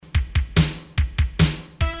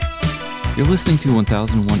You're listening to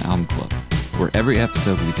 1001 Album Club, where every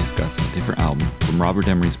episode we discuss a different album from Robert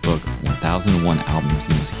Emery's book, 1001 Albums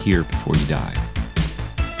You Must Hear Before You Die.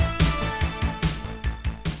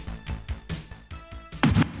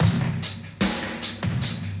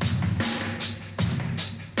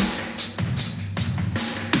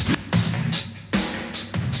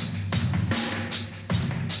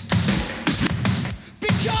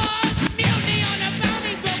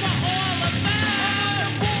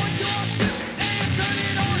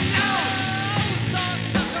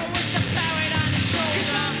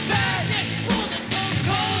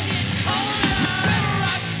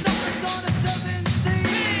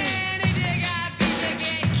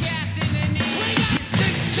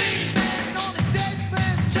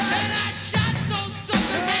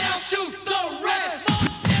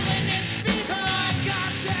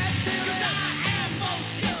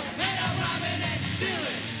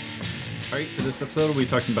 Episode we'll be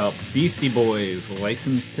talking about Beastie Boys,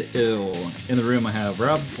 Licensed to Ill. In the room I have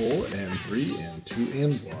Rob. 4 and 3 and 2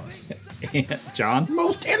 and 1. And John.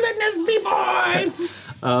 Most illness,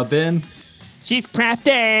 B-boy! Ben. She's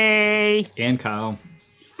crafty! And Kyle.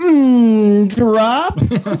 Drop!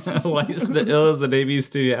 Licensed to Ill is the debut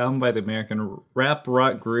studio album by the American rap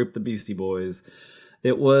rock group, the Beastie Boys.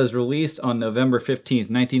 It was released on November 15th,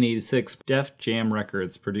 1986. Def Jam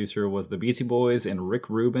Records. Producer was the Beastie Boys and Rick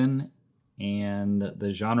Rubin. And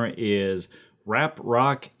the genre is rap,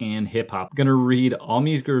 rock, and hip-hop. I'm going to read All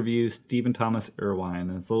Music Review, Stephen Thomas Erlewine,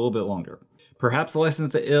 and it's a little bit longer. Perhaps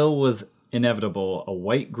Licensed to Ill was inevitable, a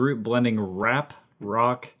white group blending rap,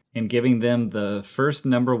 rock, and giving them the first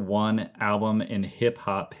 #1 album in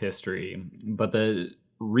hip-hop history. But the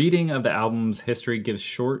reading of the album's history gives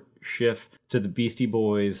short shift to the Beastie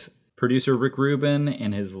Boys, producer Rick Rubin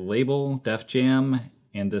and his label, Def Jam,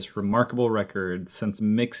 and this remarkable record, since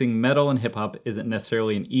mixing metal and hip-hop isn't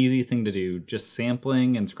necessarily an easy thing to do. Just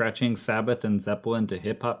sampling and scratching Sabbath and Zeppelin to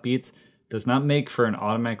hip-hop beats does not make for an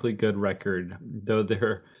automatically good record, though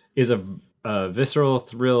there is a visceral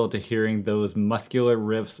thrill to hearing those muscular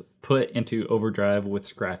riffs put into overdrive with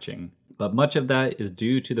scratching. But much of that is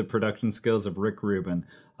due to the production skills of Rick Rubin,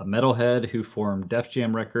 a metalhead who formed Def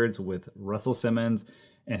Jam Records with Russell Simmons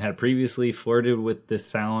and had previously flirted with this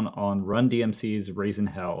sound on Run DMC's Raising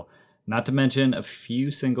Hell, not to mention a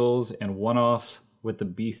few singles and one-offs with the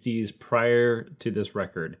Beasties prior to this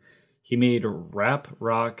record. He made rap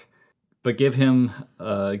rock, but giving him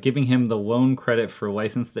the lone credit for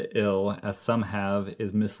Licensed to Ill, as some have,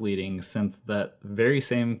 is misleading, since that very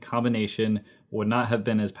same combination would not have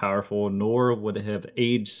been as powerful, nor would it have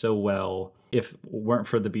aged so well if it weren't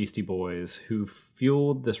for the Beastie Boys, who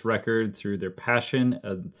fueled this record through their passion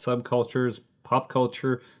of subcultures, pop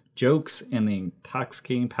culture, jokes, and the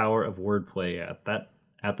intoxicating power of wordplay.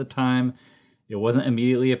 At the time, it wasn't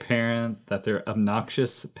immediately apparent that their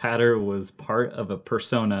obnoxious patter was part of a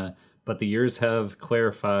persona, but the years have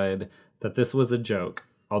clarified that this was a joke.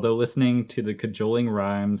 Although listening to the cajoling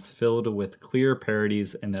rhymes filled with clear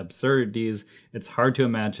parodies and absurdities, it's hard to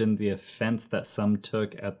imagine the offense that some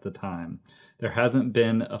took at the time. There hasn't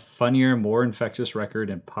been a funnier, more infectious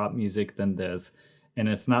record in pop music than this, and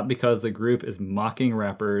it's not because the group is mocking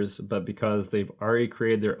rappers, but because they've already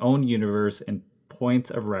created their own universe and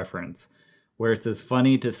points of reference, where it's as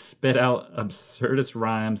funny to spit out absurdist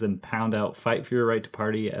rhymes and pound out Fight for Your Right to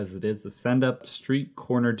Party as it is to send up street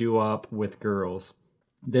corner doo-wop with girls.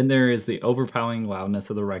 Then there is the overpowering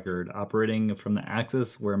loudness of the record, operating from the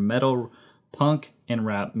axis where metal, punk, and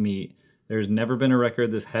rap meet. There's never been a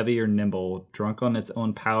record this heavy or nimble, drunk on its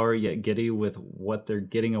own power, yet giddy with what they're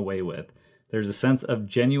getting away with. There's a sense of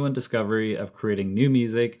genuine discovery of creating new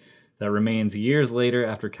music that remains years later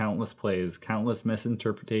after countless plays, countless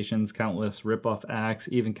misinterpretations, countless rip-off acts,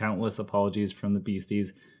 even countless apologies from the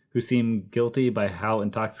Beasties, who seem guilty by how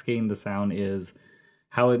intoxicating the sound is,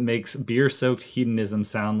 how it makes beer-soaked hedonism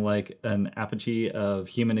sound like an apogee of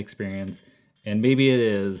human experience. And maybe it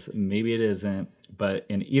is, maybe it isn't, but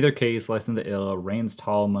in either case, Licensed to Ill reigns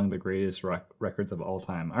tall among the greatest records of all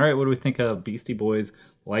time. All right, what do we think of Beastie Boys'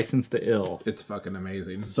 Licensed to Ill? It's fucking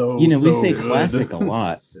amazing. We say good. Classic a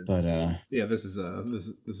lot, but yeah, this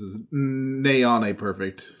is nay on a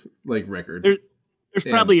perfect record. There's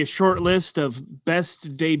probably a short list of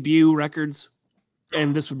best debut records,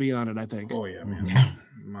 and this would be on it, I think. Oh yeah, man.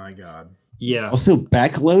 My God. Yeah. Also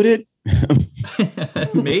backloaded?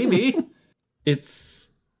 Maybe.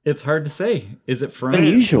 It's hard to say. Is it from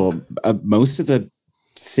unusual? Most of the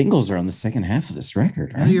singles are on the second half of this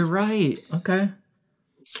record, right? Oh, you're right. Okay.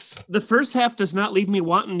 The first half does not leave me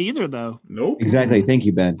wanting either, though. Nope. Exactly. Thank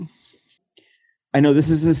you, Ben. I know this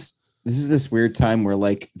is this weird time where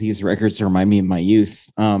these records remind me of my youth.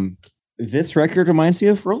 this record reminds me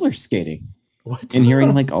of roller skating. What? And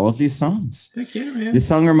hearing like all of these songs. Heck yeah, man. This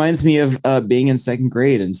song reminds me of being in second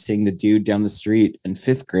grade and seeing the dude down the street in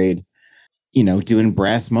fifth grade, doing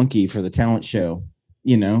Brass Monkey for the talent show,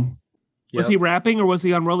 Was he rapping or was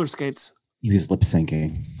he on roller skates? He was lip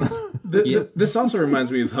syncing. This also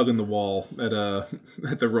reminds me of hugging the wall at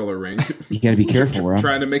the roller rink. You got to be careful, bro.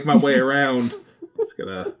 Trying to make my way around. Just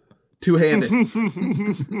gonna two-handed.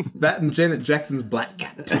 That and Janet Jackson's Black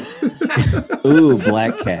Cat. Ooh,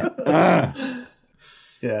 Black Cat.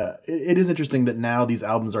 Yeah, it is interesting that now these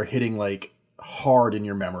albums are hitting like hard in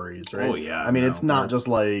your memories, right? Oh yeah. I mean, it's not just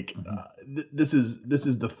like this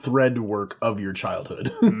is the thread work of your childhood.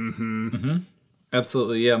 Mm-hmm. Mm-hmm.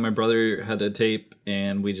 Absolutely, yeah. My brother had a tape,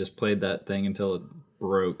 and we just played that thing until it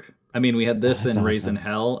broke. I mean, we had this and Raising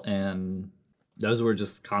Hell, and those were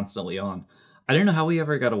just constantly on. I don't know how we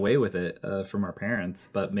ever got away with it from our parents,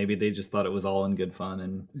 but maybe they just thought it was all in good fun.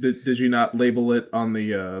 And did you not label it on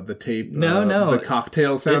the tape? No. The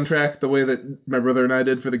Cocktail soundtrack, the way that my brother and I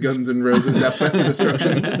did for the Guns N' Roses Appetite for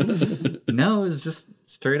Destruction. No, it was just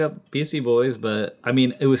straight up Beastie Boys. But I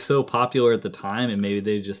mean, it was so popular at the time, and maybe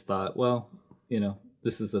they just thought, well,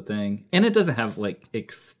 this is the thing. And it doesn't have like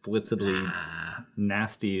explicitly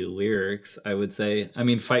nasty lyrics, I would say. I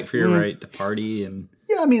mean, Fight for Your Right to Party and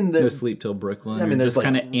Yeah, I mean, No Sleep Till Brooklyn. I mean, there's just like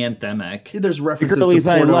kind of anthemic. There's The references girlies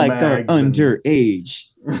to I porno like are mags and- underage.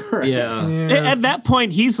 Yeah. At that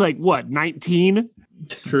point, he's like, what, 19?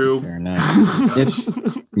 True. Fair enough.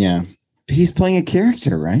 Yeah. But he's playing a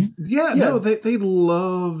character, right? Yeah, no, they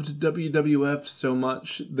loved WWF so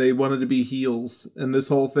much. They wanted to be heels. And this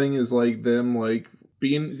whole thing is like them like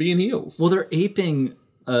being heels. Well, they're aping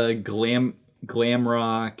glam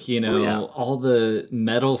rock, all the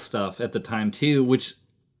metal stuff at the time too, which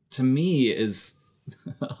to me is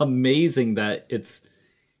amazing that it's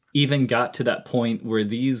even got to that point where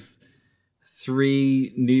these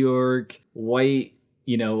three New York white,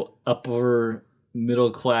 upper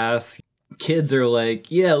middle class kids are like,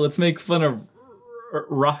 yeah, let's make fun of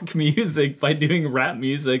rock music by doing rap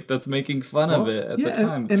music that's making fun of it at the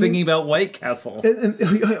time, singing about White Castle. And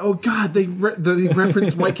oh god, they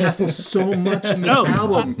reference White Castle so much in this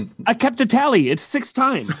album. I kept a tally. It's 6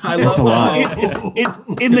 times. I That's love a lot. It's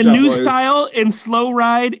in the job, new boys. style, in Slow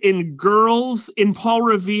Ride, in Girls, in Paul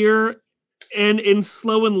Revere, and in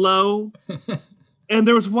Slow and Low. And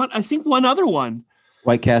there was one other one.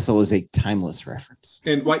 White Castle is a timeless reference.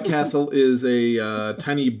 And White Castle is a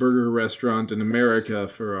tiny burger restaurant in America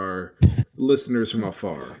for our listeners from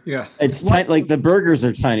afar. Yeah. It's like the burgers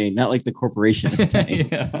are tiny, not like the corporation is tiny.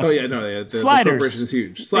 Oh yeah, no, the Sliders. corporation is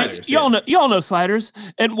huge. Sliders. You all know sliders.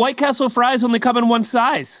 And White Castle fries only come in one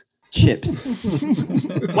size. Chips.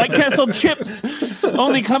 White Castle chips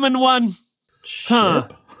only come in one. Huh.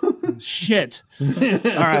 Shit. All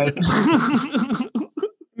right.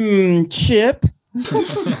 Chip.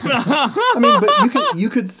 I mean, but you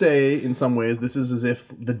could say in some ways this is as if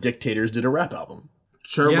the Dictators did a rap album.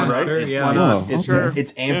 Sure, Yeah, right? sure, It's, yeah.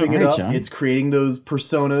 it's amping it Right, up. John. It's creating those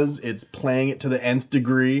personas. It's playing it to the nth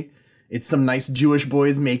degree. It's some nice Jewish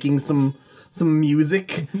boys making some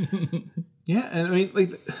music. Yeah, and I mean, like,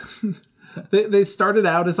 they started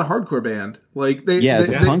out as a hardcore band. Like As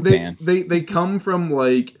a punk band. They come from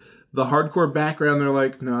like the hardcore background. They're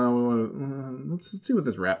like, no, we wanna, let's see what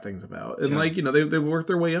this rap thing's about. And like, they work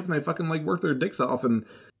their way up and they fucking like work their dicks off and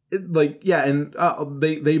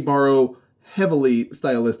they borrow heavily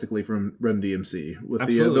stylistically from Run DMC with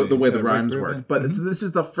the way the rhymes work. But this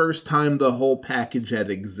is the first time the whole package had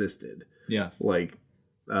existed. Yeah. Like,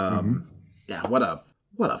 yeah, what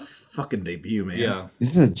a fucking debut, man. Yeah.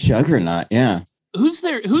 This is a juggernaut. Yeah. Who's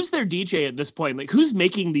their DJ at this point? Like, who's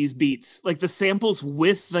making these beats? Like the samples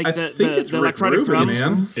with like I the think it's Rick electronic Rubin, drums.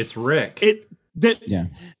 man. It's Rick.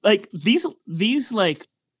 Like these like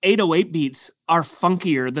 808 beats are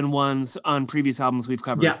funkier than ones on previous albums we've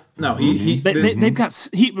covered. Yeah, no, They've got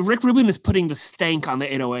Rick Rubin is putting the stank on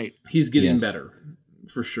the 808. he's getting better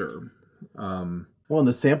for sure. Well, and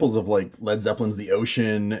the samples of like Led Zeppelin's The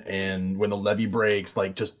Ocean and When the Levee Breaks,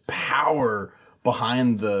 like just power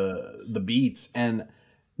behind the beats and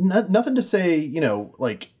nothing to say,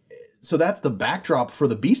 like, so that's the backdrop for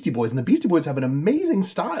the Beastie Boys, and the Beastie Boys have an amazing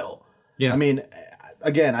style. Yeah. I mean,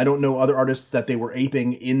 again, I don't know other artists that they were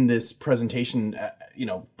aping in this presentation,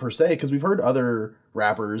 per se, because we've heard other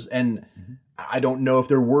rappers, and I don't know if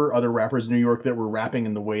there were other rappers in New York that were rapping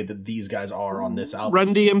in the way that these guys are on this album.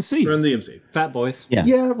 Run DMC. Run DMC. Fat Boys. Yeah,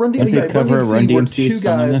 Don't they cover a Run DMC were DMC two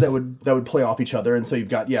song on guys this? that would play off each other, and so you've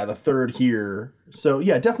got the third here So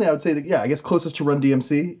yeah, definitely I would say that, yeah, I guess closest to Run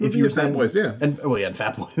DMC if you were saying Fat Boys, yeah. and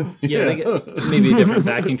Fat Boys. Yeah, they get maybe a different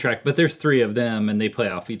backing track, but there's 3 of them and they play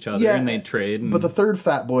off each other and they trade. And... But the third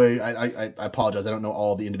Fat Boy, I apologize, I don't know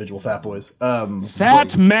all the individual Fat Boys.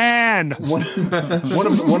 Fat Man. One of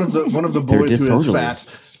the boys who is fat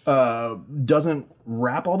doesn't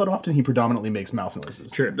rap all that often. He predominantly makes mouth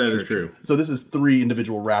noises. True, that is true. So this is 3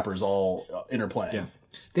 individual rappers all interplaying. Yeah.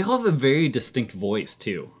 They all have a very distinct voice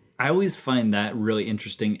too. I always find that really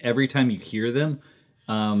interesting every time you hear them.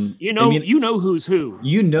 You know who's who.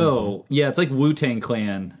 You know, yeah, it's like Wu-Tang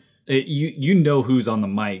Clan. You know who's on the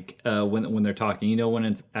mic when they're talking. You know when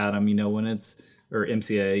it's Adam. You know when it's or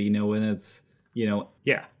MCA. You know when it's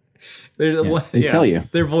yeah. They tell you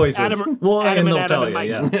their voices. Adam and they'll tell you. Mike.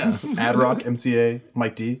 Yeah. Ad-Rock, MCA,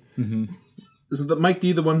 Mike D. Mm-hmm. Isn't the Mike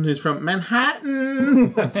D the one who's from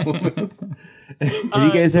Manhattan? Have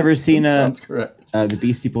you guys ever seen That's correct. the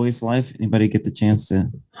Beastie Boys live? Anybody get the chance to?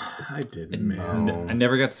 I didn't, man. I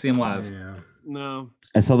never got to see them live. Yeah. No.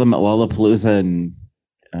 I saw them at Lollapalooza in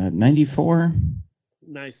 '94.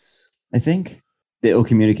 Nice. I think the O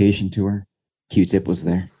Communication tour. Q-Tip was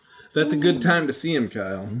there. That's a good time to see him,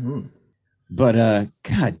 Kyle. Mm-hmm. But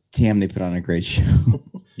god damn, they put on a great show.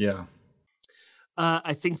 Yeah.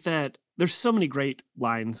 I think that there's so many great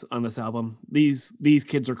lines on this album. These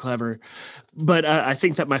kids are clever. But I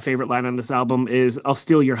think that my favorite line on this album is, I'll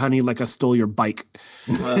steal your honey like I stole your bike.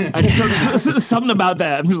 Something about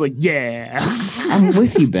that. I'm just like, yeah. I'm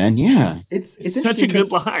with you, Ben. Yeah. It's such a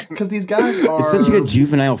good line. Because these guys are... It's such a good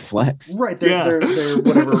juvenile flex. Right. They're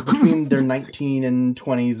whatever, between their 19 and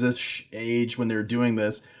 20s-ish age when they're doing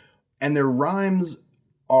this. And their rhymes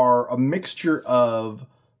are a mixture of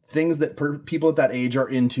things that people at that age are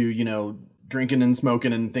into, drinking and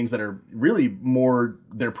smoking and things that are really more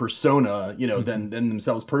their persona, than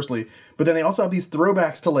themselves personally. But then they also have these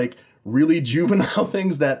throwbacks to like really juvenile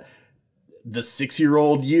things that the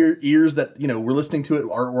 6-year-old ears that, were listening to it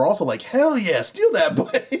were also like, hell yeah, steal that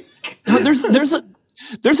bike.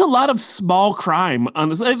 There's a lot of small crime on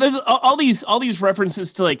this. There's all these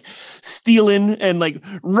references to like stealing and like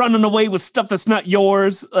running away with stuff that's not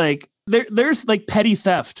yours. Like there's like petty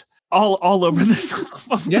theft all over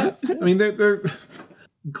this. Yeah, I mean they're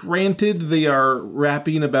granted they are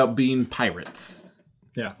rapping about being pirates.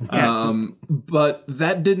 Yeah. Yes. But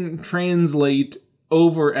that didn't translate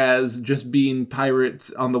over as just being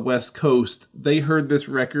pirates on the West Coast. They heard this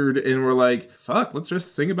record and were like, fuck, let's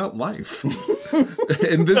just sing about life.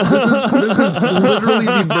 And this is literally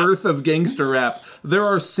the birth of gangster rap. There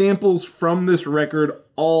are samples from this record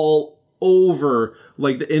all over,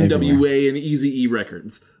 like the NWA and Eazy-E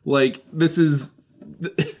records. Like, this is...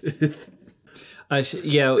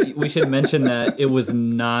 we should mention that it was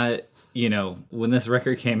not, when this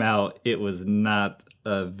record came out, it was not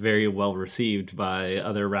very well received by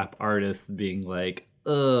other rap artists, being like,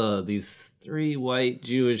 these 3 white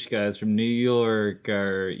Jewish guys from New York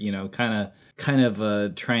are, kind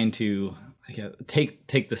of trying to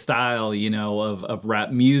take the style, of rap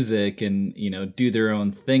music and, do their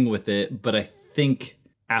own thing with it. But I think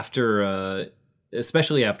after,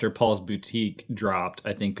 especially after Paul's Boutique dropped,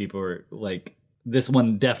 I think people were like, this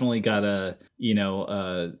one definitely got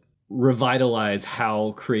revitalize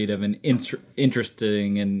how creative and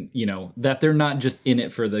interesting, and that they're not just in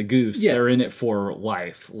it for the goose, they're in it for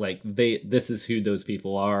life. Like this is who those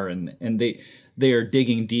people are, and they are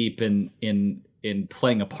digging deep in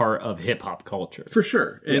playing a part of hip hop culture for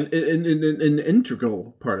sure, and an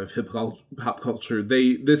integral part of hip hop culture.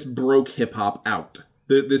 This broke hip hop out.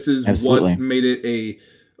 This is Absolutely. What made it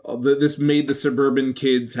this made the suburban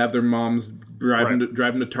kids have their moms drive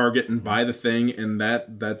them to Target and buy the thing, and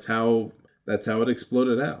that's how it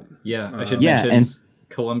exploded out. Yeah, I should mention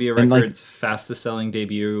Columbia Records' fastest selling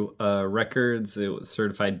debut records. It was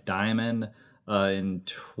certified diamond in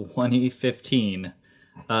 2015,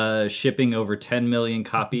 shipping over 10 million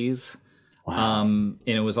copies. Wow. And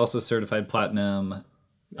it was also certified platinum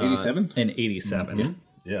 87 in 87. Mm-hmm.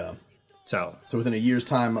 Yeah. So within a year's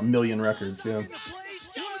time, 1 million records. Yeah.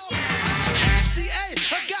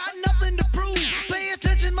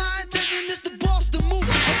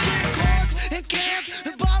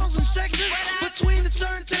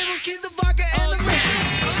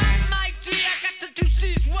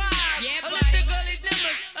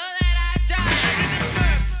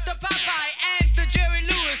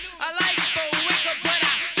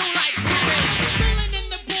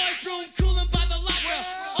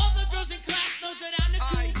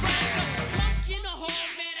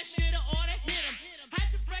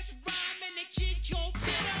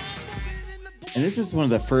 And this is one of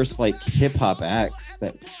the first like hip hop acts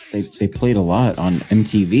that they played a lot on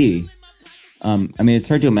MTV. I mean, it's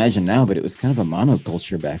hard to imagine now, but it was kind of a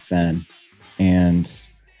monoculture back then. And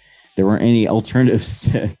there weren't any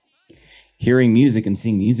alternatives to hearing music and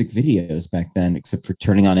seeing music videos back then, except for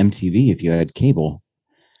turning on MTV if you had cable.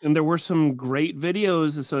 And there were some great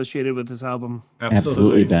videos associated with this album.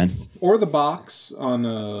 Absolutely, Ben. Or the box on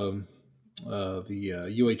the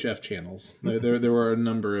UHF channels. There were a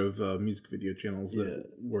number of music video channels that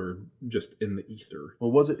were just in the ether.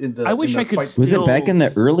 Well, was it in the? I wish I could. Was it back in the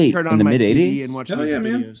mid '80s and watch music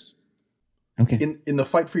videos? Okay. In the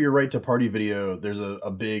Fight for Your Right to Party video, there's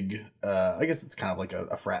a big, I guess it's kind of like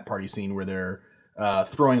a frat party scene where they're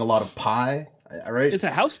throwing a lot of pie, right? It's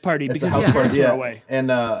a house party It's because a house his party, parents yeah. were away.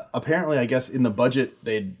 And apparently, I guess in the budget,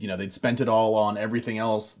 they'd spent it all on everything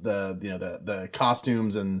else, the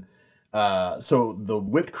costumes and so the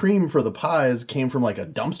whipped cream for the pies came from like a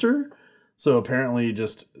dumpster. So apparently,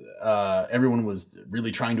 just everyone was really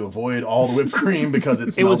trying to avoid all the whipped cream because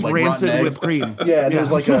it smelled was like rancid rotten eggs. whipped cream. Yeah, and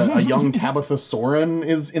there's like a young Tabitha Soren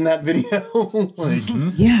is in that video.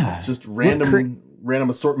 Just random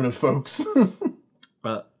assortment of folks.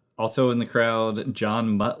 Also in the crowd,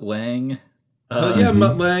 John Mutt Lang.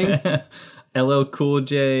 Mutt Lang. LL Cool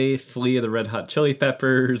J, Flea of the Red Hot Chili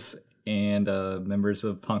Peppers, and members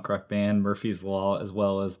of punk rock band Murphy's Law, as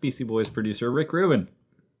well as Beastie Boys producer Rick Rubin.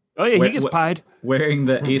 Oh yeah, he gets pied. Wearing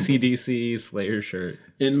the AC/DC Slayer shirt.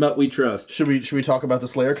 In Mutt We Trust. Should we talk about the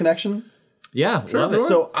Slayer connection? Yeah, love it.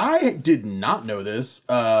 So I did not know this,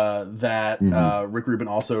 that Rick Rubin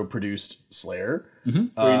also produced Slayer. Were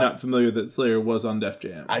you not familiar that Slayer was on Def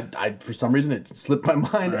Jam? I for some reason it slipped my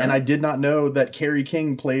mind, and I did not know that Kerry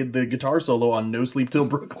King played the guitar solo on No Sleep Till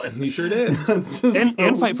Brooklyn. He sure did.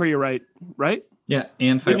 And Fight for Your Right? Yeah,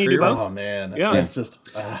 and Fight for Your Right. Oh man, Yeah. it's just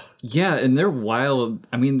Yeah, and they're wild.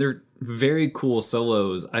 I mean, they're very cool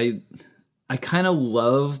solos. I kind of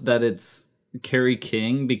love that it's Kerry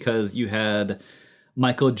King because you had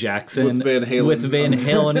Michael Jackson With Van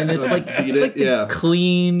Halen. and it's like the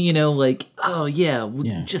clean,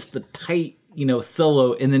 just the tight,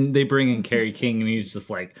 solo, and then they bring in Kerry King and he's just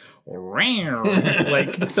like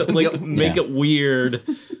make it weird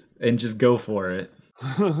and just go for it.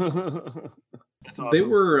 That's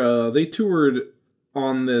awesome. They toured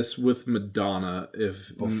on this with Madonna.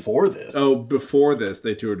 before this. Before this,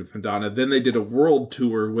 they toured with Madonna. Then they did a world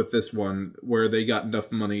tour with this one where they got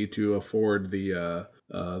enough money to afford the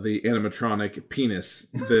animatronic penis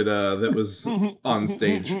that was on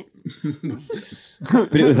stage.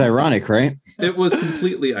 But it was ironic, right? It was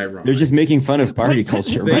completely ironic. They're just making fun of party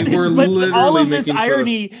culture. They Right? were But literally all of this making fun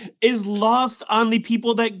irony is lost on the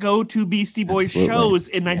people that go to Beastie Boys Absolutely. shows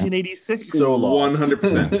in 1986. So lost.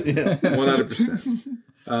 100%. 100%.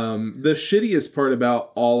 The shittiest part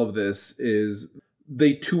about all of this is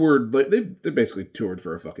they toured, they basically toured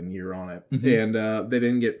for a fucking year on it, and they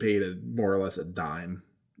didn't get paid more or less a dime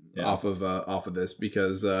off of this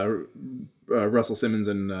because Russell Simmons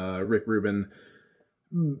and Rick Rubin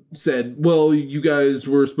said, "Well, you guys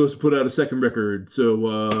were supposed to put out a second record,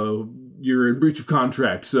 so you're in breach of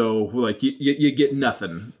contract. So like you get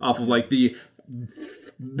nothing off of like the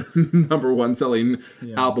number one selling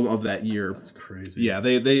album of that year." It's crazy. Yeah,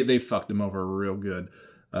 they fucked him over real good.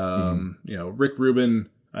 Rick Rubin,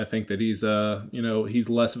 I think that he's he's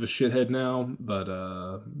less of a shithead now, but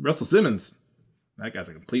Russell Simmons, that guy's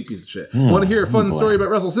a complete piece of shit. Want to hear a fun story about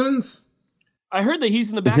Russell Simmons? I heard that he's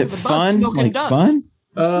in the back Is it of the bus fun? smoking Like dust. fun?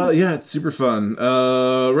 Yeah, it's super fun.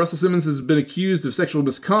 Russell Simmons has been accused of sexual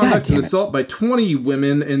misconduct and assault by 20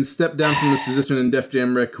 women and stepped down from this position in Def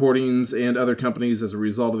Jam Recordings and other companies as a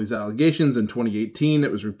result of these allegations. In 2018,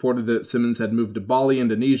 it was reported that Simmons had moved to Bali,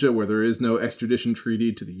 Indonesia, where there is no extradition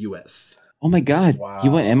treaty to the U.S. Oh my God. Wow.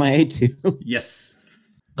 You went MIA too? Yes.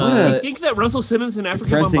 I think that Russell Simmons and Africa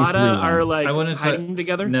Depressing Bambaataa through. are like I wanna hiding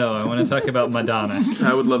together. No, I want to talk about Madonna.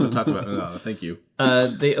 I would love to talk about Madonna. Thank you.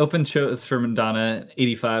 They opened shows for Madonna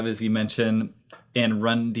 85, as you mentioned, and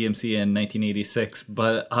Run DMC in 1986.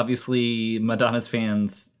 But obviously, Madonna's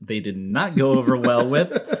fans, they did not go over well with.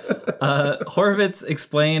 Horvitz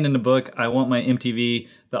explained in the book, I Want My MTV,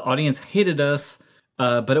 the audience hated us,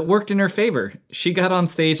 but it worked in her favor. She got on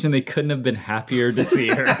stage and they couldn't have been happier to see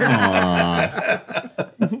her.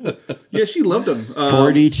 Yeah, she loved him.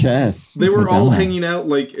 40 chess. They were all Madonna. hanging out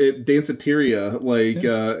like at Danceteria, like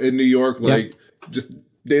in New York, like just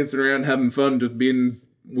dancing around, having fun, just being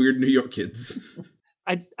weird New York kids.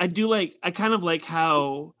 I kind of like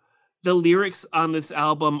how the lyrics on this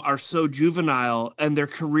album are so juvenile and their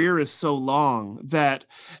career is so long that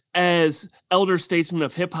as elder statesmen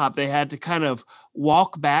of hip hop, they had to kind of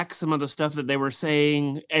walk back some of the stuff that they were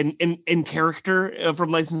saying and in character from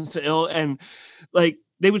License to Ill, and like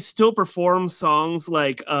they would still perform songs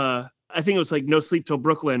like I think it was like No Sleep Till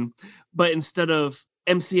Brooklyn, but instead of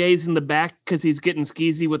MCA's in the back because he's getting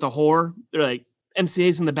skeezy with a whore, they're like,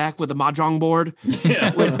 MCA's in the back with a mahjong board.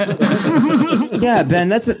 Yeah, Ben,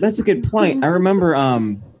 that's a good point. I remember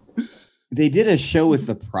they did a show with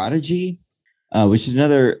the Prodigy, which is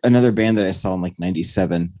another band that I saw in like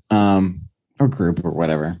 97, or group or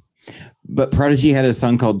whatever. But Prodigy had a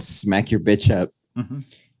song called Smack Your Bitch Up. Mm-hmm.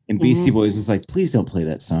 And Beastie Boys was like, please don't play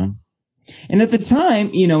that song. And at the time,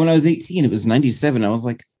 when I was 18, it was 97. I was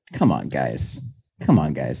like, come on, guys.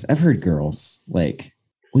 I've heard girls. Like,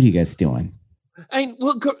 what are you guys doing?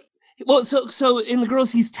 So in the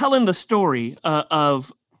Girls, he's telling the story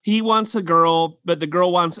of he wants a girl, but the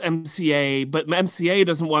girl wants MCA, but MCA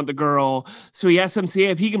doesn't want the girl. So he asks MCA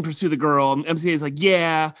if he can pursue the girl. And MCA is like,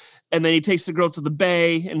 yeah. And then he takes the girl to the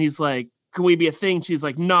bay and he's like, can we be a thing? She's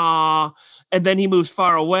like, nah. And then he moves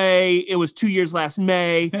far away. It was 2 years last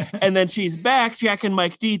May. And then she's back, Jack and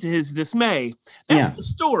Mike D, to his dismay. That's the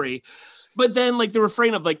story. But then like the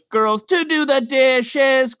refrain of like, girls to do the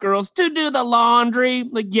dishes, girls to do the laundry.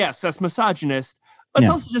 Like, yes, that's misogynist. But it's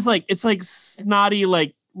also just like, it's like snotty,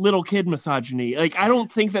 like little kid misogyny. Like, I don't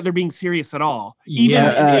think that they're being serious at all. Even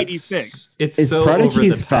in 86. Is so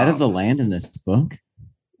Prodigy's Fat of the Land in this book?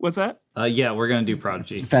 What's that? Yeah, we're going to do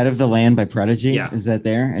Prodigy. Fat of the Land by Prodigy? Yeah. Is that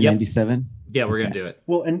there in 97? Yeah, we're going to do it.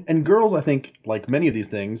 Well, and Girls, I think, like many of these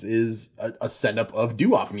things, is a send-up of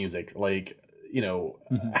doo-wop music. Like,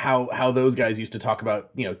 how those guys used to talk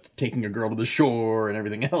about, taking a girl to the shore and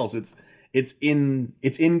everything else. It's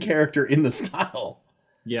in character in the style.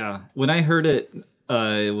 Yeah. When I heard it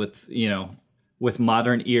with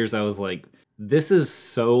modern ears, I was like, this is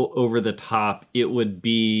so over the top. It would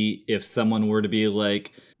be if someone were to be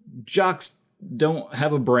like, jocks don't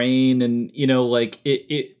have a brain, and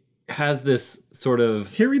it has this sort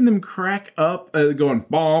of hearing them crack up, going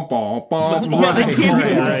bom bom bom. Yeah, they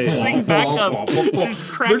can't sing back up. They're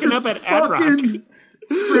just cracking up at Ad Rock.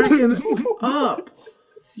 Cracking up.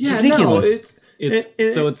 Yeah, ridiculous.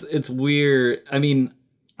 It's weird. I mean,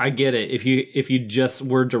 I get it. If you just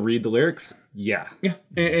were to read the lyrics, yeah,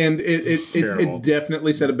 and it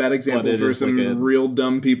definitely set a bad example for some real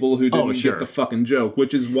dumb people who didn't get the fucking joke,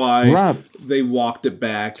 which is why they walked it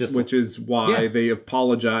back, which is why they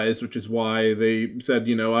apologized, which is why they said,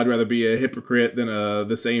 I'd rather be a hypocrite than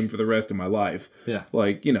the same for the rest of my life. Yeah,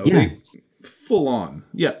 like they full on.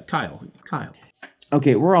 Yeah, Kyle.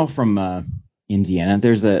 Okay, we're all from Indiana.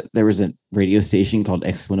 There was a radio station called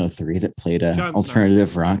X103 that played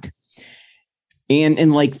alternative rock. And in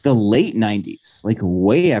like the late 90s, like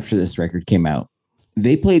way after this record came out,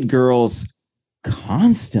 they played Girls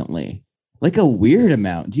constantly, like a weird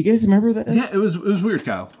amount. Do you guys remember that? Yeah, it was weird,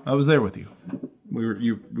 Kyle. I was there with you.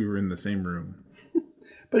 We were in the same room.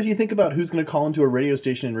 But if you think about who's going to call into a radio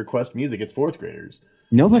station and request music, it's fourth graders.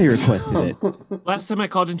 Nobody requested it. Last time I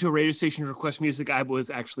called into a radio station to request music, I was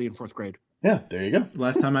actually in fourth grade. Yeah, there you go.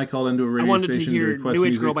 Last time I called into a radio station to request New Age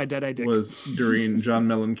music Girl by Dead Eye Dick was during John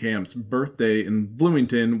Mellencamp's birthday in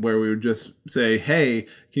Bloomington, where we would just say, "Hey,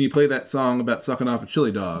 can you play that song about sucking off a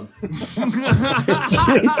chili dog?"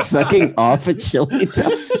 Sucking off a chili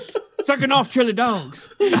dog. Sucking off chili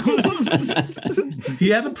dogs. He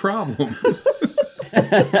had a problem.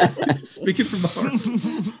 Speaking from the heart.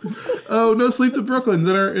 Oh, No Sleep to Brooklyn's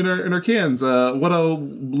in our cans. What a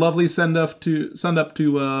lovely send up to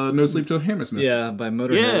No Sleep to Hammersmith. Yeah, by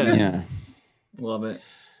Motorhead. Yeah. Love it.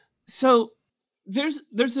 So there's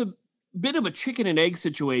a bit of a chicken and egg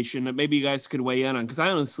situation that maybe you guys could weigh in on, because I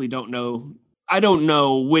honestly don't know. I don't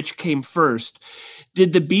know which came first.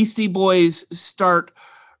 Did the Beastie Boys start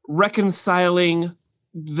reconciling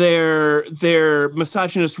their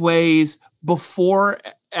misogynist ways before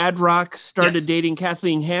Ad Rock started dating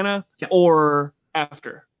Kathleen Hanna, or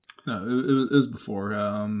after? No, it was before.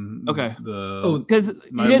 Okay. Because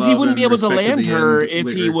he wouldn't be able to land her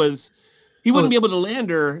if he was. He wouldn't be able to land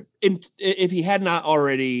her if he had not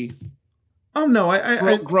already. Oh no!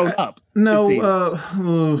 I grown up. No.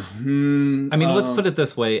 I mean, let's put it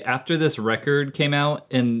this way: after this record came out,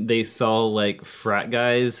 and they saw like frat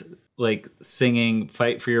guys like singing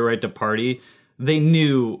 "Fight for Your Right to Party," they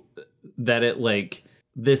knew that it like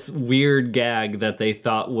this weird gag that they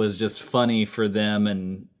thought was just funny for them,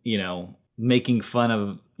 and making fun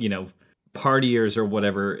of partiers or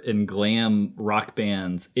whatever in glam rock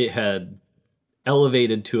bands, it had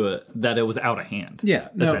elevated to that it was out of hand. Yeah,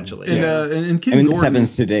 essentially. And Kim Gordon, this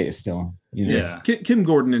happens today still. Yeah, Kim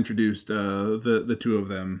Gordon introduced the two of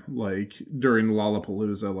them like during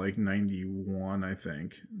Lollapalooza, like 91, I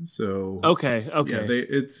think. So okay.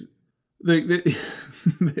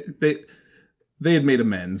 Yeah, they had made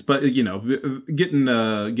amends, but getting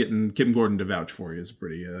Kim Gordon to vouch for you is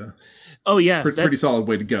pretty pretty solid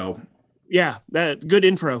way to go. Yeah, that good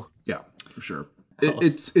intro. Yeah, for sure.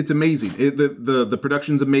 It's amazing. The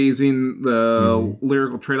production's amazing. The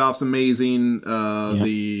lyrical trade-off's amazing.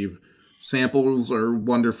 The samples are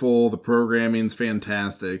wonderful. The programming's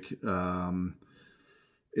fantastic.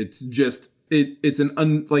 It's just it's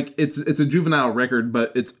a juvenile record,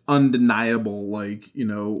 but it's undeniable.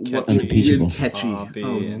 Catchy.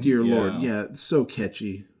 Oh dear Lord, yeah, it's so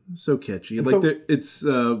catchy, so catchy. And it's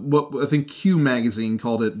what I think Q magazine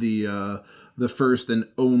called it the first and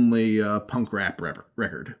only punk rap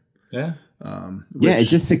record. Yeah. It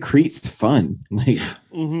just secretes fun.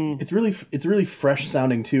 It's really fresh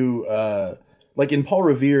sounding too. Like in Paul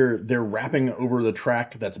Revere, they're rapping over the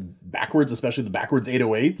track that's backwards, especially the backwards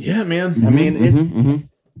 808s. Yeah, man. I mean,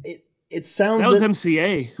 it sounds that was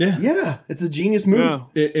MCA. Yeah, it's a genius move.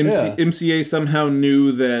 Yeah. MCA somehow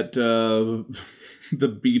knew that the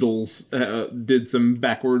Beatles did some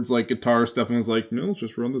backwards guitar stuff and was like, no, let's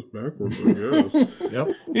just run this backwards, I guess.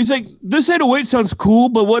 Yep. He's like, this 808 sounds cool,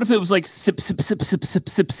 but what if it was like sip, sip, sip, sip, sip,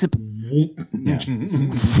 sip, sip.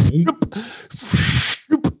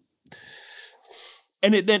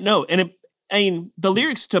 The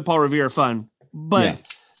lyrics to Paul Revere are fun, but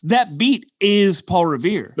that beat is Paul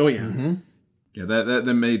Revere. Oh yeah. Mm-hmm. Yeah,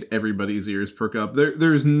 that made everybody's ears perk up.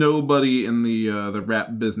 There's nobody in the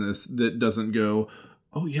rap business that doesn't go,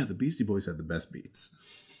 oh yeah, the Beastie Boys had the best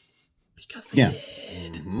beats. Because they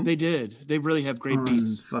did. Mm-hmm. They did. They really have great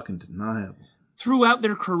beats. Fucking deniable. Throughout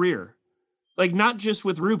their career. Like, not just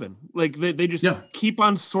with Ruben. Like, they just keep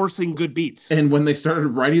on sourcing good beats. And when they started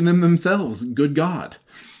writing them themselves, good God.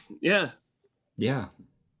 Yeah. Yeah.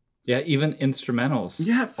 Yeah, even instrumentals.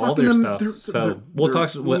 Yeah, all their stuff. We'll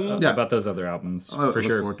talk about those other albums for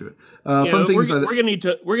sure. Look forward to it. Fun things we're gonna need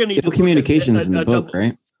to communications in the book,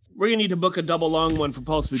 right? We're gonna need to book a double long one for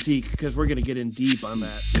Pulse Boutique because we're gonna get in deep on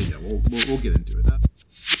that. Yeah, we'll get into it.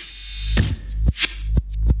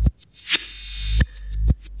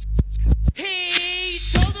 He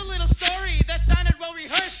told a little story that sounded well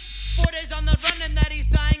rehearsed. 4 days on the run and that he's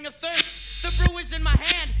dying of thirst. The brew was in my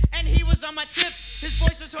hand and he was on my tip. His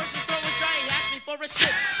voice was hoarse, his throat was dry, he asked me for a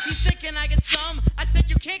sip. He's sick and I get some, I said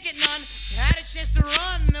you can't get none. Had a chance to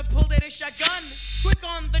run, pulled out a shotgun. Quick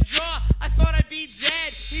on the draw, I thought I'd be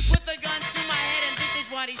dead. He put the gun to my head and this is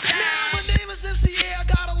what he said. Now my name is MCA, I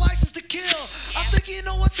got a license to kill. I think you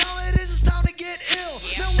know what time it is, it's time to get ill.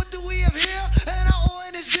 Now what do we have here? And I oil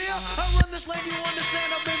in his beer. I run this lane, you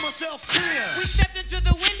understand, I made myself clear. We stepped into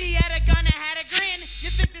the wind, he had a gun and had a grin.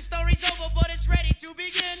 You think the story's over, but it's ready to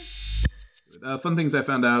begin. Fun things I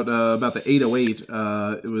found out about the 808.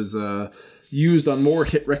 It was used on more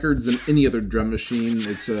hit records than any other drum machine.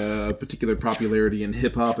 Its particular popularity in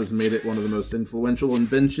hip-hop has made it one of the most influential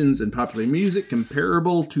inventions in popular music,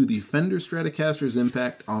 comparable to the Fender Stratocaster's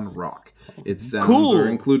impact on rock. Its sounds are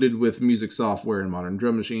included with music software in modern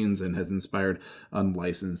drum machines and has inspired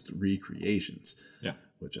unlicensed recreations. Yeah.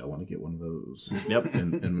 Which I want to get one of those. Yep.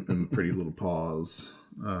 in Pretty Little Paws.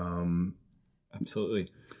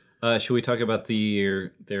 Absolutely. Should we talk about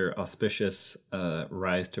their auspicious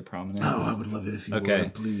rise to prominence? Oh, I would love it if you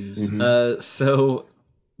would, please. Mm-hmm. So,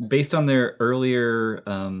 based on their earlier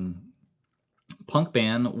punk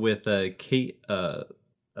band with Kate Schillenbach?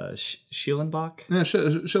 Yeah,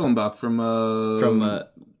 Schillenbach from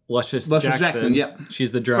Luscious Jackson. Yeah,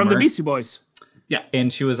 she's the drummer. From the Beastie Boys. Yeah,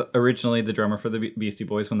 and she was originally the drummer for the Beastie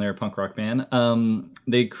Boys when they were a punk rock band.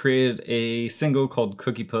 They created a single called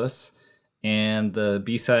Cookie Puss, and the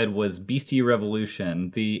B-side was Beastie Revolution.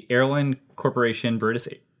 The airline corporation British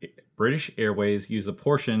Airways used a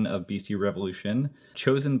portion of Beastie Revolution,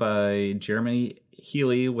 chosen by Jeremy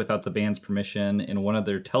Healy without the band's permission. In one of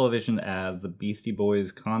their television ads, the Beastie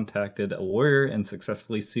Boys contacted a lawyer and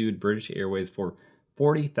successfully sued British Airways for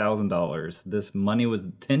 $40,000. This money was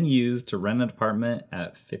then used to rent an apartment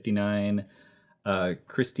at 59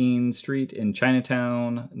 Christine Street in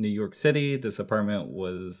Chinatown, New York City. This apartment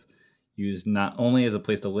was used not only as a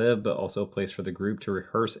place to live, but also a place for the group to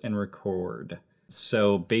rehearse and record.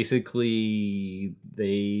 So basically,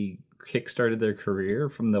 they kickstarted their career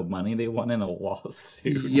from the money they won in a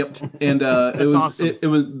lawsuit. Yep, and awesome. it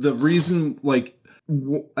was the reason.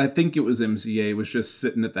 I think it was MCA was just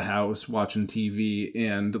sitting at the house watching TV,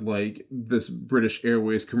 and this British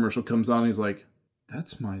Airways commercial comes on. And he's like,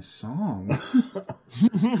 "That's my song."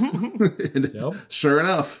 Yep. Sure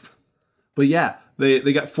enough. But yeah,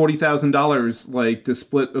 they got $40,000 to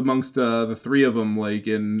split amongst the three of them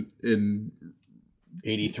in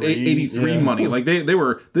 83 money. They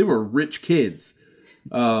were rich kids.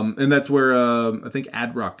 And that's where I think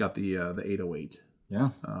Ad Rock got the 808. Yeah.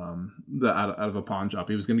 Out of a pawn shop.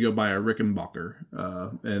 He was going to go buy a Rickenbacker,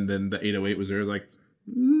 and then the 808 was there. I was like,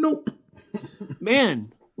 nope.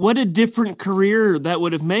 Man, what a different career that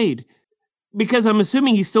would have made. Because I'm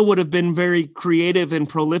assuming he still would have been very creative and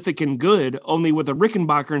prolific and good, only with a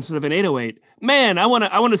Rickenbacker instead of an 808. Man, I want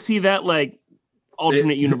to see that like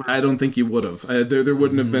alternate universe. I don't think you would have. There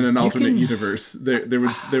wouldn't have been an alternate universe. They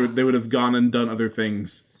would have gone and done other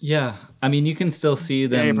things. Yeah, I mean, you can still see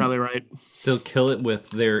them. Yeah, you're probably right. Still kill it with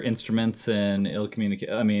their instruments and ill communicate.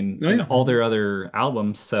 I mean, and all their other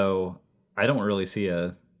albums. So I don't really see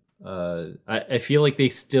a. I feel like they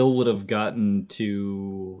still would have gotten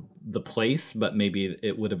to the place, but maybe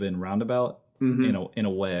it would have been roundabout, in a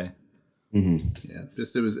way. Mm-hmm. Yeah,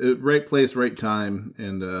 just it was right place, right time,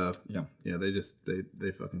 and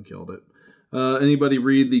they fucking killed it. Anybody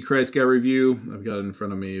read the Christ Guy review? I've got it in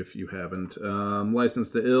front of me if you haven't.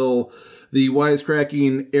 License to Ill. The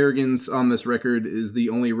wisecracking arrogance on this record is the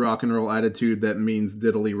only rock and roll attitude that means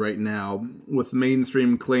diddly right now. With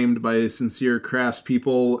mainstream claimed by sincere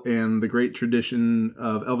craftspeople and the great tradition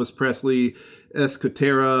of Elvis Presley,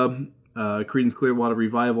 Escotera, Creedence Clearwater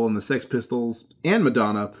Revival, and the Sex Pistols, and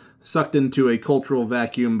Madonna, sucked into a cultural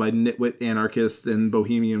vacuum by nitwit anarchists and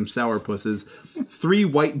bohemian sourpusses. 3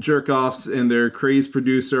 white jerk-offs and their crazed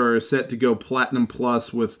producer are set to go platinum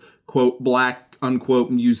plus with, quote, black,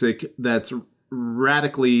 unquote, music that's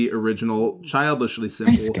radically original, childishly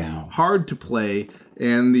simple, hard to play,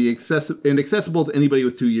 and accessible to anybody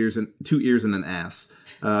with 2 ears and an ass.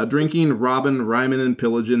 Drinking, robbing, rhyming, and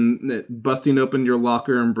pillaging, busting open your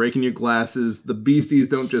locker and breaking your glasses. The Beasties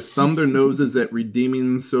don't just thumb their noses at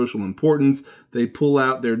redeeming social importance. They pull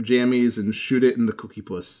out their jammies and shoot it in the cookie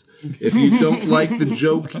puss. If you don't like the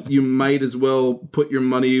joke, you might as well put your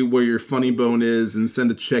money where your funny bone is and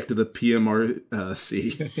send a check to the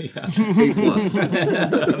PMRC.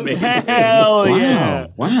 A+. Hell yeah.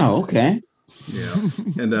 Wow, okay. Yeah,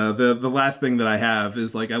 and the last thing that I have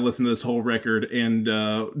is like I listened to this whole record, and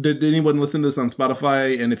did anyone listen to this on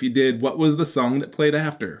Spotify? And if you did, what was the song that played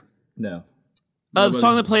after? No. The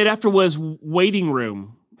song that played after was Waiting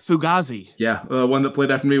Room, Fugazi. Yeah, one that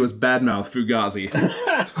played after me was Badmouth Fugazi.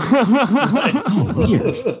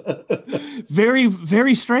 Very,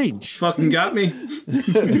 very strange. Fucking got me.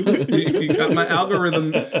 You got my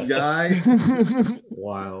algorithm, guy.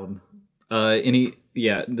 Wild.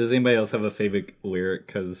 Does anybody else have a favorite lyric?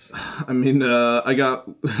 Because I mean, I got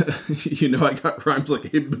rhymes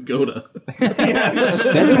like Abe Pagoda.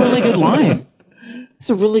 That's a really good line. It's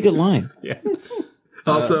a really good line. Yeah.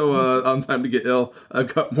 Also, on Time to Get Ill,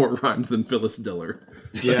 I've got more rhymes than Phyllis Diller.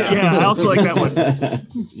 Yeah. Yeah, I also like that one.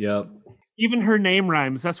 Yep. Even her name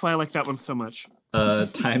rhymes. That's why I like that one so much.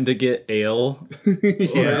 Time to get ale.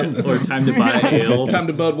 Yeah. Or time to buy ale. Time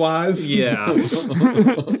to Budwise. Yeah.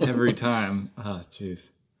 Every time. Oh,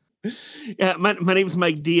 jeez. Yeah, my name's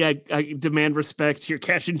Mike D. I demand respect. Your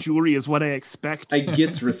cash and jewelry is what I expect. I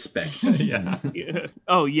gets respect. Yeah. Yeah.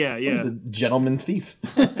 Oh, yeah, yeah. He's a gentleman thief.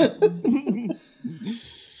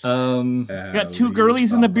 Got 2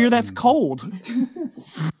 girlies and a beer that's cold.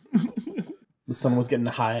 The sun was getting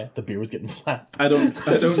high, the beer was getting flat. I don't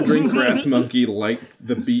drink Brass Monkey like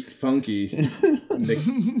the beat funky.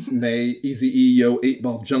 Nay, Easy E, yo,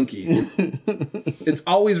 8-ball junkie. It's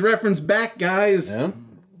always referenced back, guys. Yeah.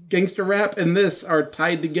 Gangster rap and this are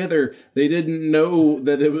tied together. They didn't know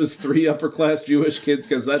that it was 3 upper-class Jewish kids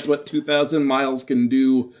because that's what 2,000 Miles can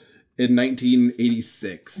do in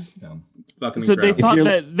 1986. Yeah. Fucking So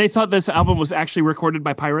incredible. they thought this album was actually recorded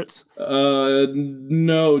by pirates?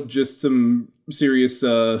 No, just some serious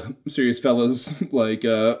fellas like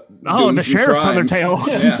the doing some sheriff's on their crimes. tail.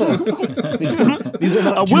 Yeah. These are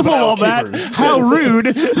not A whiffle juvenile all that. keepers. How rude.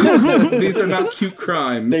 These are not cute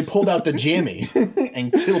crimes. They pulled out the jammy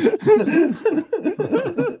and killed it.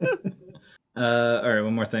 All right,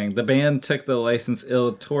 one more thing. The band took the License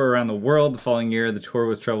Ill tour around the world. The following year, the tour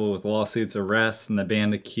was troubled with lawsuits, arrests, and the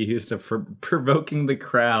band accused of provoking the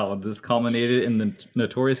crowd. This culminated in the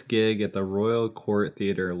notorious gig at the Royal Court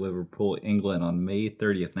Theatre, Liverpool, England on May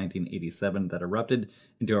 30th, 1987 that erupted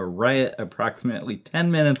into a riot approximately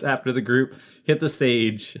 10 minutes after the group hit the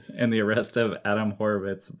stage and the arrest of Adam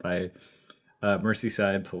Horowitz by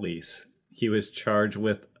Merseyside police. He was charged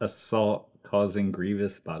with assault causing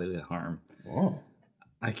grievous bodily harm. Whoa.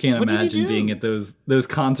 I can't What did he imagine do? being at those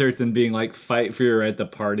concerts and being like, fight for your right to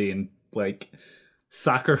party, and like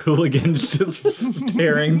soccer hooligans just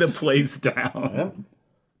tearing the place down.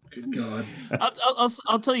 Good God.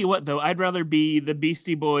 I'll tell you what, though. I'd rather be the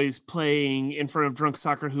Beastie Boys playing in front of drunk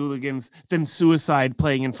soccer hooligans than Suicide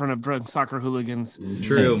playing in front of drunk soccer hooligans.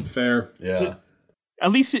 True. Fair. Yeah.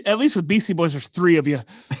 At least with Beastie Boys, there's 3 of you.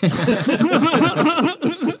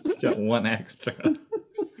 Got one extra.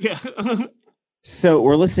 Yeah. So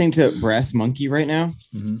we're listening to Brass Monkey right now.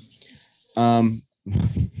 Mm-hmm.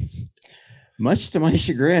 Much to my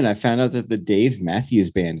chagrin, I found out that the Dave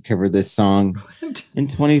Matthews Band covered this song in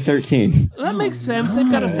 2013. That makes sense.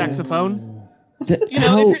 They've got a saxophone.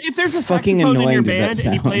 How If there's a fucking saxophone in your annoying does that band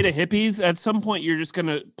and you sound? play the hippies, at some point you're just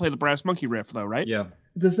gonna play the Brass Monkey riff, though, right? Yeah.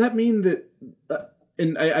 Does that mean that?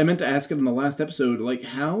 And I meant to ask it in the last episode. Like,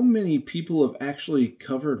 how many people have actually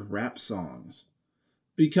covered rap songs?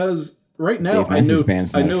 Because right now Dave Matthews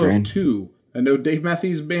Band's I not a know friend. of 2. I know Dave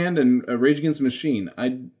Matthews Band and Rage Against the Machine.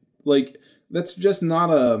 That's just not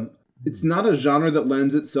a. It's not a genre that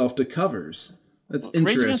lends itself to covers. That's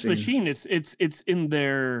Rage Against interesting. the Machine, it's in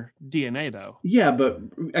their DNA, though. Yeah, but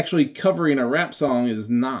actually covering a rap song is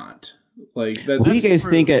not. Like that. What do you guys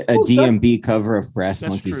think a DMB cover of Brass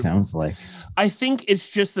That's Monkey true. sounds like? I think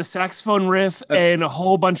it's just the saxophone riff and a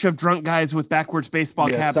whole bunch of drunk guys with backwards baseball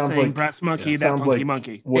caps sounds saying like- "Brass Monkey, that sounds funky like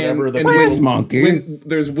monkey." whatever And- the and Brass wind- Monkey.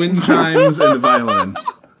 There's wind chimes and the violin.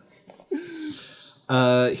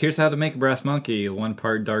 Here's how to make a brass monkey. 1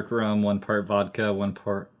 part dark rum, 1 part vodka, 1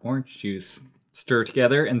 part orange juice. Stir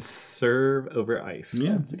together and serve over ice.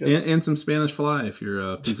 Yeah, and some Spanish fly if you're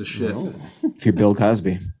a piece of shit. If you're Bill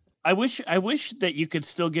Cosby. I wish that you could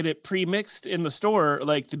still get it pre-mixed in the store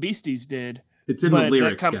like the Beasties did. It's in But the that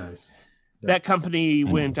lyrics, guys. That company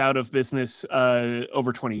went out of business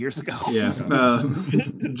over 20 years ago. Yeah.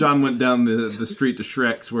 John went down the street to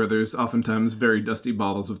Shrek's where there's oftentimes very dusty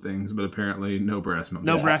bottles of things, but apparently no brass monkey.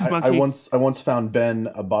 No brass I monkey. once found Ben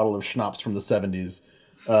a bottle of schnapps from the 70s.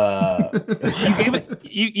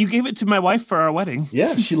 You gave it to my wife for our wedding.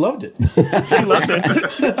 Yeah, she loved it. She loved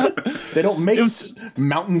it. They don't make was-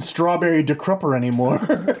 mountain strawberry de Crupper anymore.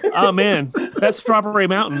 Oh man, that Strawberry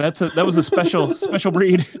Mountain. That was a special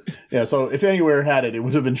breed. Yeah, so if anywhere had it, it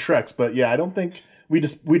would have been Shrek's. But yeah, I don't think we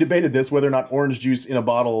debated this whether or not orange juice in a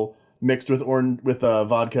bottle mixed with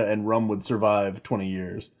vodka and rum would survive 20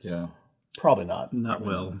 years. Yeah. Probably not. Not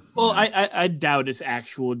well. Well, I doubt it's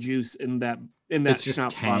actual juice in that It's just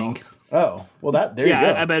schnapps Tang. bottle. Oh, well, there you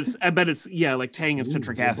Yeah, go. I bet it's like Tang and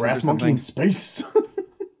citric acid. Brass or monkey something. in space.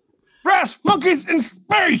 Brass monkeys in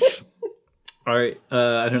space. All right.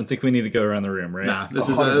 I don't think we need to go around the room, right? Nah, this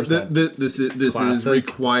is 100%. this is Classic.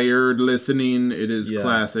 required listening. It is Yeah.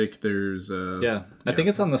 classic. There's Yeah. I think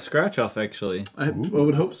it's on the scratch off, actually. I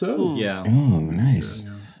would hope so. Yeah. Oh, nice.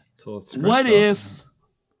 So let's scratch What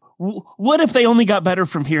off. if they only got better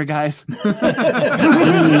from here, guys?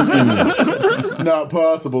 Not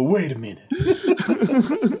possible. Wait a minute.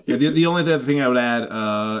 Yeah, the only other thing I would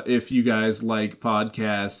add, if you guys like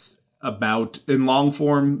podcasts about in long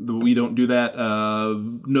form, we don't do that.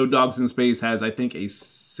 No Dogs in Space has, I think, a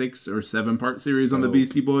 6 or 7 part series on the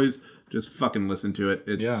Beastie Boys. Just fucking listen to it.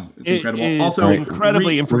 It's incredible. It is Also,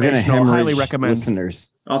 incredibly read, We're going to informational. Highly hemorrhage recommend.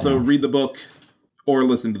 listeners. also read the book or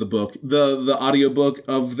listen to the book. The audiobook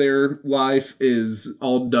of their life is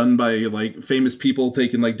all done by like famous people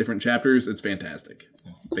taking like different chapters. It's fantastic.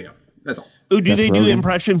 But yeah, that's all. Ooh, do Seth they do Rogen.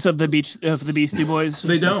 impressions of the Beastie Boys?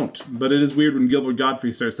 They don't, but it is weird when Gilbert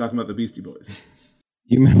Gottfried starts talking about the Beastie Boys.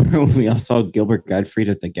 You remember when we all saw Gilbert Gottfried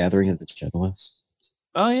at the Gathering of the Juggalos?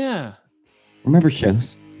 Oh yeah. Remember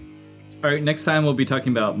shows? All right. Next time we'll be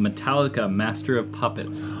talking about Metallica, Master of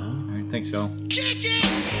Puppets. All right. Thanks, y'all. Kick it!